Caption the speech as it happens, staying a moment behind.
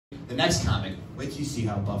the next comic, wait till you see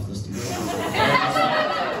how buff this dude is.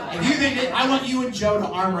 If you think that, I want you and Joe to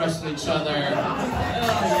arm wrestle each other.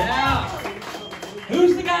 Yeah.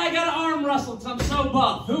 Who's the guy I gotta arm wrestle because I'm so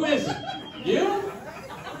buff? Who is it? You?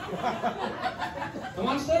 Come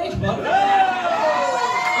on stage, buddy. Come on.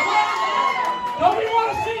 Nobody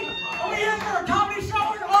want to see? Are we here for a comedy show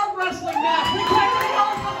or an arm wrestling match? We can't do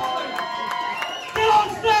arm wrestling. Get on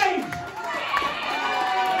stage.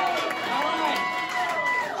 All right.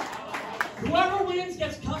 Whoever wins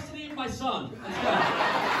gets custody of my son. Let's go.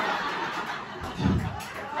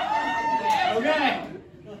 Okay.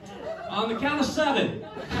 On the count of 7.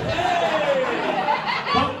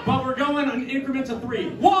 But we're going in increments of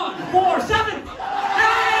 3. 1, 4, 7.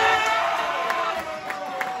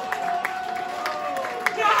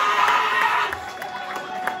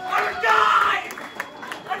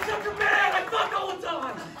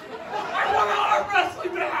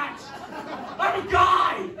 I'm a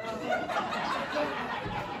guy!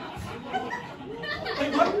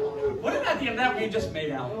 Like, what did at the end of that we just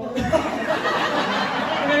made out?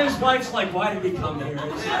 And then his wife's like, why did he come here? Is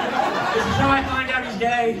this how I find out he's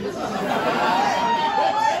gay?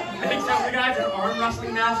 Except the guy's an arm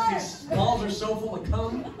wrestling match, his balls are so full of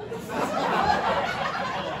cum.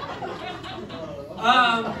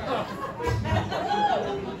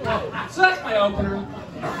 So that's my opener.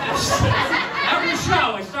 Every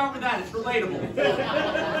show, I start with that. It's relatable.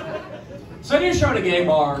 So I did a show at a gay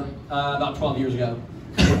bar about 12 years ago.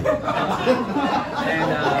 And I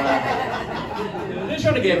did a show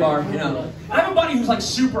at a gay bar, you know. I have a buddy who's like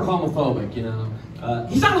super homophobic, you know.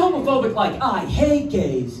 He's not homophobic like, I hate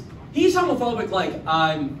gays. He's homophobic like,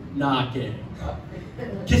 I'm not gay.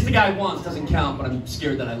 Kissed the guy once, doesn't count, but I'm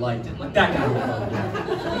scared that I liked it. Like that guy.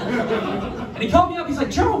 And he called me up, he's like,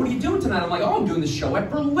 Joe, what are you doing tonight? I'm like, oh, I'm doing this show at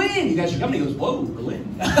Berlin. You guys should come. And he goes, whoa,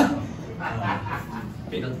 Berlin.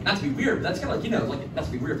 Okay, not to be weird, but that's kind of like, you know, like, not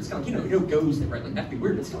to be weird, but it's kind of like, you know, goes there, right? Like, not to be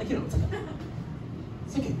weird, but it's kind of like, you know,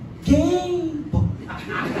 it's like a gay bar.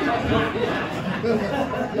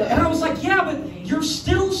 And I was like, yeah, but you're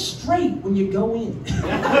still straight when you go in.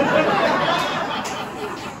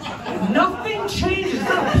 Nothing changes. It's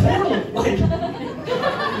not a portal. Like,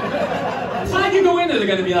 it's not like you go in there, they're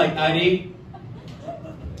gonna be like, ID.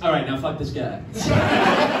 All right, now fuck this guy.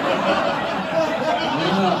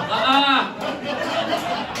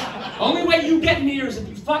 Only way you get near is if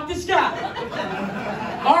you fuck this guy.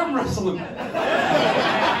 Arm wrestle him.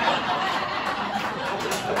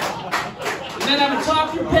 And then have a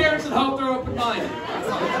talk to your parents and hope they're open-minded.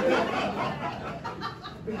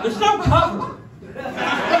 There's no cover.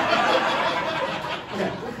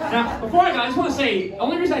 Okay. Now, before I go, I just want to say, the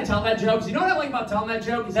only reason I tell that joke is, you know what I like about telling that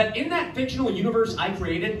joke? Is that in that fictional universe I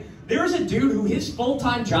created, there's a dude who his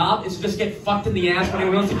full-time job is to just get fucked in the ass when he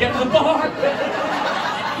wants to get to the bar.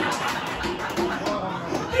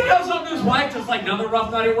 He goes up to his wife, just like another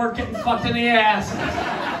rough night at work, getting fucked in the ass.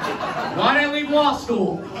 Why did I leave law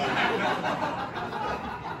school?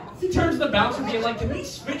 He turns to the bouncer being like, can we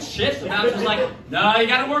switch shifts? The bouncer's like, no, you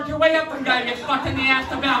gotta work your way up from guy to get fucked in the ass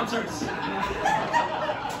to bouncers.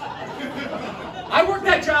 I worked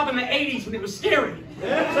that job in the 80s when it was scary.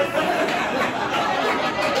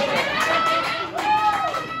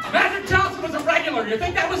 Magic Johnson was a regular. You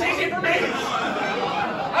think that was easy for me?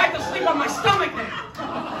 I have to sleep on my stomach now.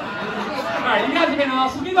 Alright, you guys have been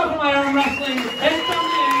awesome. Give up for my arm wrestling.